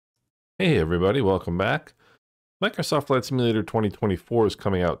Hey everybody, welcome back. Microsoft Flight Simulator 2024 is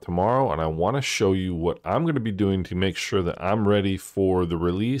coming out tomorrow, and I want to show you what I'm going to be doing to make sure that I'm ready for the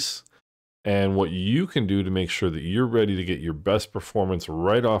release and what you can do to make sure that you're ready to get your best performance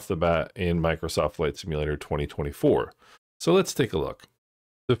right off the bat in Microsoft Flight Simulator 2024. So let's take a look.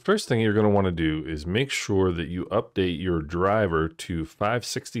 The first thing you're going to want to do is make sure that you update your driver to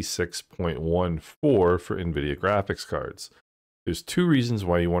 566.14 for NVIDIA graphics cards. There's two reasons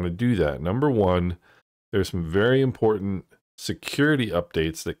why you want to do that. Number one, there's some very important security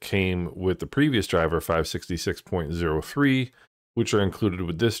updates that came with the previous driver 566.03, which are included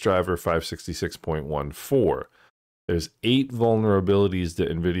with this driver 566.14. There's 8 vulnerabilities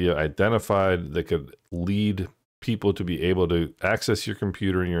that NVIDIA identified that could lead people to be able to access your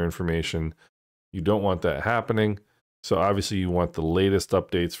computer and your information. You don't want that happening. So obviously you want the latest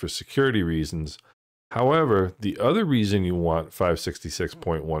updates for security reasons. However, the other reason you want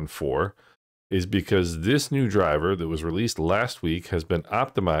 566.14 is because this new driver that was released last week has been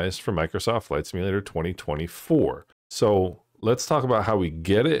optimized for Microsoft Flight Simulator 2024. So let's talk about how we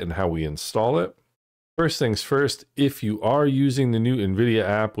get it and how we install it. First things first, if you are using the new NVIDIA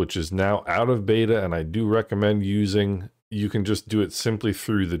app, which is now out of beta, and I do recommend using, you can just do it simply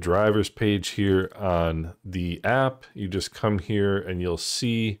through the drivers page here on the app. You just come here and you'll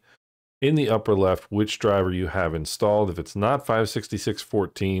see in the upper left which driver you have installed. If it's not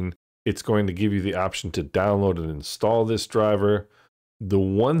 566.14, it's going to give you the option to download and install this driver. The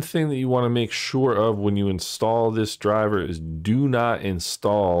one thing that you want to make sure of when you install this driver is do not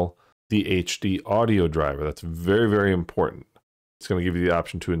install the HD audio driver. That's very, very important. It's going to give you the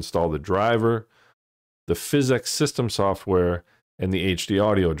option to install the driver, the PhysX system software, and the HD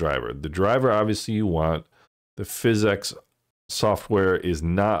audio driver. The driver obviously you want. The PhysX software is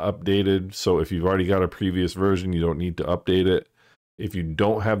not updated, so if you've already got a previous version, you don't need to update it. If you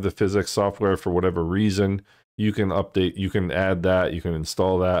don't have the PhysX software for whatever reason, you can update, you can add that, you can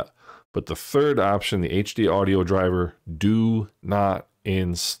install that. But the third option, the HD audio driver, do not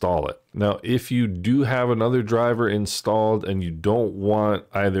install it. Now, if you do have another driver installed and you don't want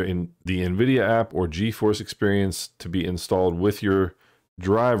either in the NVIDIA app or GeForce Experience to be installed with your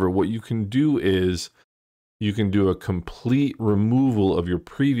driver, what you can do is you can do a complete removal of your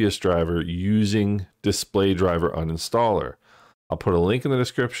previous driver using Display Driver Uninstaller. I'll put a link in the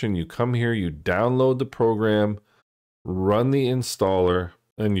description. You come here, you download the program, run the installer,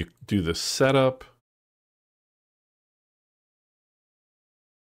 and you do the setup.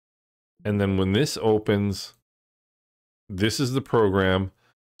 And then when this opens, this is the program.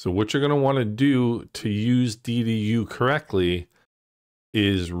 So what you're going to want to do to use DDU correctly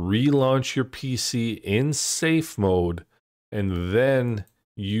is relaunch your PC in safe mode and then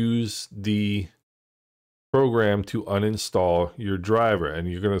use the program to uninstall your driver. And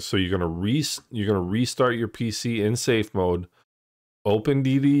you're going to restart your PC in safe mode, open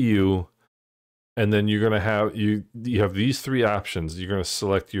DDU, and then you're going to have you have these three options. You're going to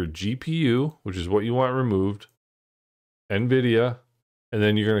select your GPU, which is what you want removed, NVIDIA, and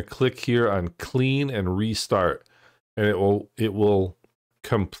then you're going to click here on clean and restart, and it will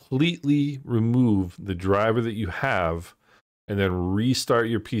completely remove the driver that you have and then restart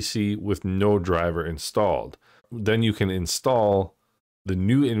your PC with no driver installed. Then you can install the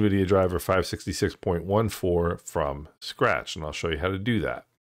new NVIDIA driver 566.14 from scratch, and I'll show you how to do that.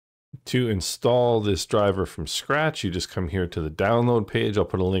 To install this driver from scratch, you just come here to the download page. I'll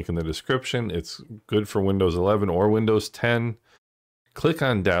put a link in the description. It's good for Windows 11 or Windows 10. Click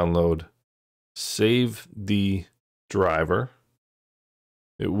on download, save the driver.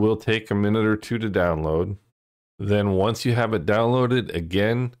 It will take a minute or two to download. Then once you have it downloaded,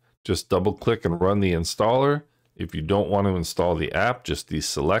 again, just double click and run the installer. If you don't want to install the app, just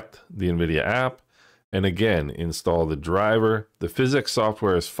deselect the NVIDIA app. And again, install the driver. The PhysX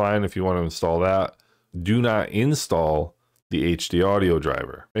software is fine if you want to install that. Do not install the HD audio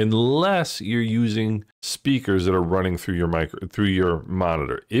driver unless you're using speakers that are running through your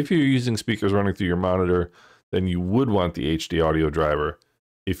monitor. If you're using speakers running through your monitor, then you would want the HD audio driver.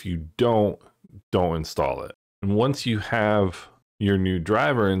 If you don't install it. And once you have your new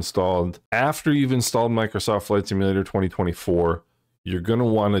driver installed, after you've installed Microsoft Flight Simulator 2024, you're going to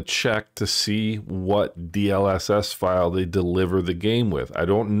want to check to see what DLSS file they deliver the game with. I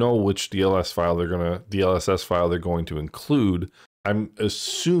don't know which DLSS file they're going to include. I'm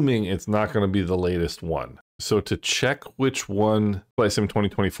assuming it's not going to be the latest one. So to check which one Flight Sim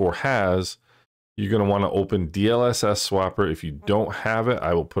 2024 has, you're going to want to open DLSS Swapper. If you don't have it,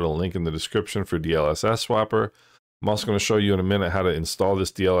 I will put a link in the description for DLSS Swapper. I'm also going to show you in a minute how to install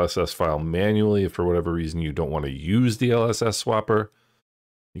this DLSS file manually if for whatever reason you don't want to use DLSS Swapper.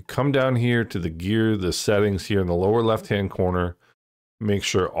 You come down here to the gear, the settings here in the lower left-hand corner. Make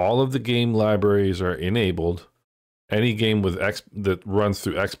sure all of the game libraries are enabled. Any game with that runs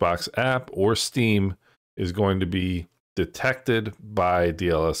through Xbox App or Steam is going to be detected by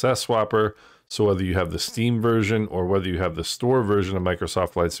DLSS Swapper. So whether you have the Steam version or whether you have the store version of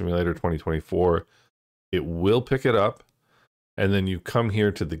Microsoft Flight Simulator 2024, it will pick it up. And then you come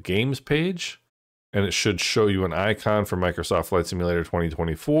here to the games page, and it should show you an icon for Microsoft Flight Simulator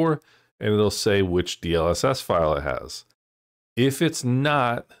 2024, and it'll say which DLSS file it has. If it's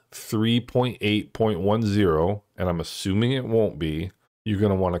not 3.8.10, and I'm assuming it won't be, you're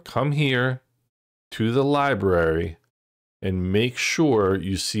going to want to come here to the library and make sure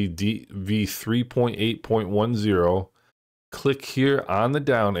you see DV 3.8.10. Click here on the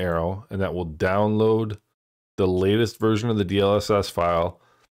down arrow, and that will download the latest version of the DLSS file.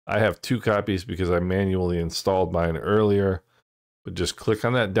 I have 2 copies because I manually installed mine earlier, but just click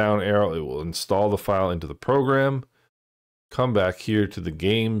on that down arrow. It will install the file into the program. Come back here to the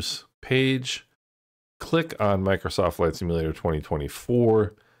games page, click on Microsoft Flight Simulator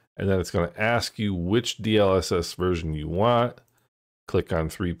 2024, and then it's going to ask you which DLSS version you want. Click on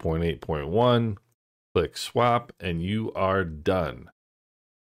 3.8.1, click swap, and you are done.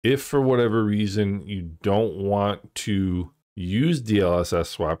 If for whatever reason you don't want to use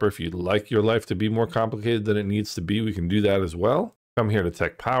DLSS Swapper, if you'd like your life to be more complicated than it needs to be, we can do that as well. Come here to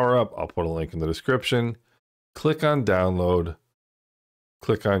Tech Power Up. I'll put a link in the description. Click on download.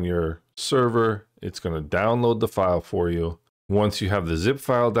 Click on your server. It's going to download the file for you. Once you have the zip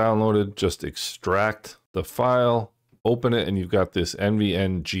file downloaded, just extract the file, open it, and you've got this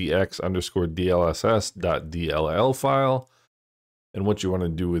nvngx_dlss.dll file. And what you want to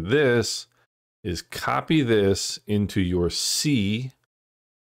do with this is copy this into your C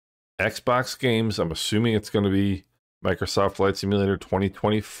Xbox games. I'm assuming it's going to be Microsoft Flight Simulator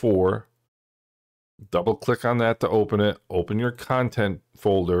 2024. Double click on that to open it. Open your content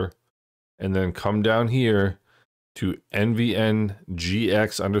folder, and then come down here to nvngx_dlss.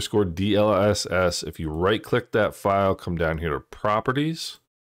 If you right click that file, come down here to properties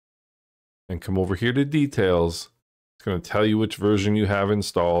and come over here to details. It's going to tell you which version you have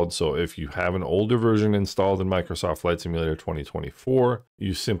installed. So if you have an older version installed in Microsoft Flight Simulator 2024,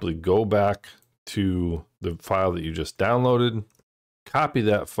 you simply go back to the file that you just downloaded, copy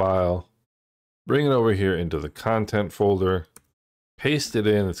that file, bring it over here into the content folder, paste it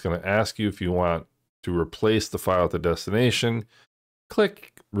in. It's going to ask you if you want to replace the file at the destination.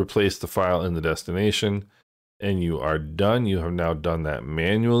 Click replace the file in the destination, and you are done. You have now done that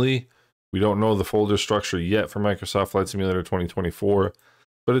manually. We don't know the folder structure yet for Microsoft Flight Simulator 2024,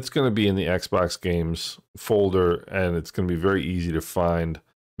 but it's going to be in the Xbox games folder, and it's going to be very easy to find,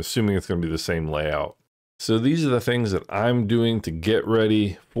 assuming it's going to be the same layout. So these are the things that I'm doing to get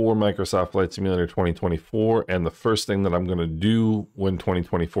ready for Microsoft Flight Simulator 2024. And the first thing that I'm going to do when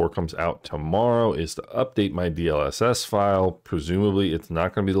 2024 comes out tomorrow is to update my DLSS file. Presumably it's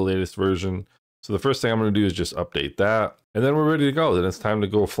not going to be the latest version. So the first thing I'm going to do is just update that. And then we're ready to go. Then it's time to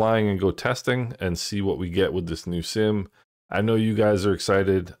go flying and go testing and see what we get with this new sim. I know you guys are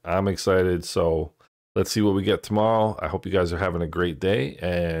excited. I'm excited. So let's see what we get tomorrow. I hope you guys are having a great day,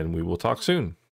 and we will talk soon.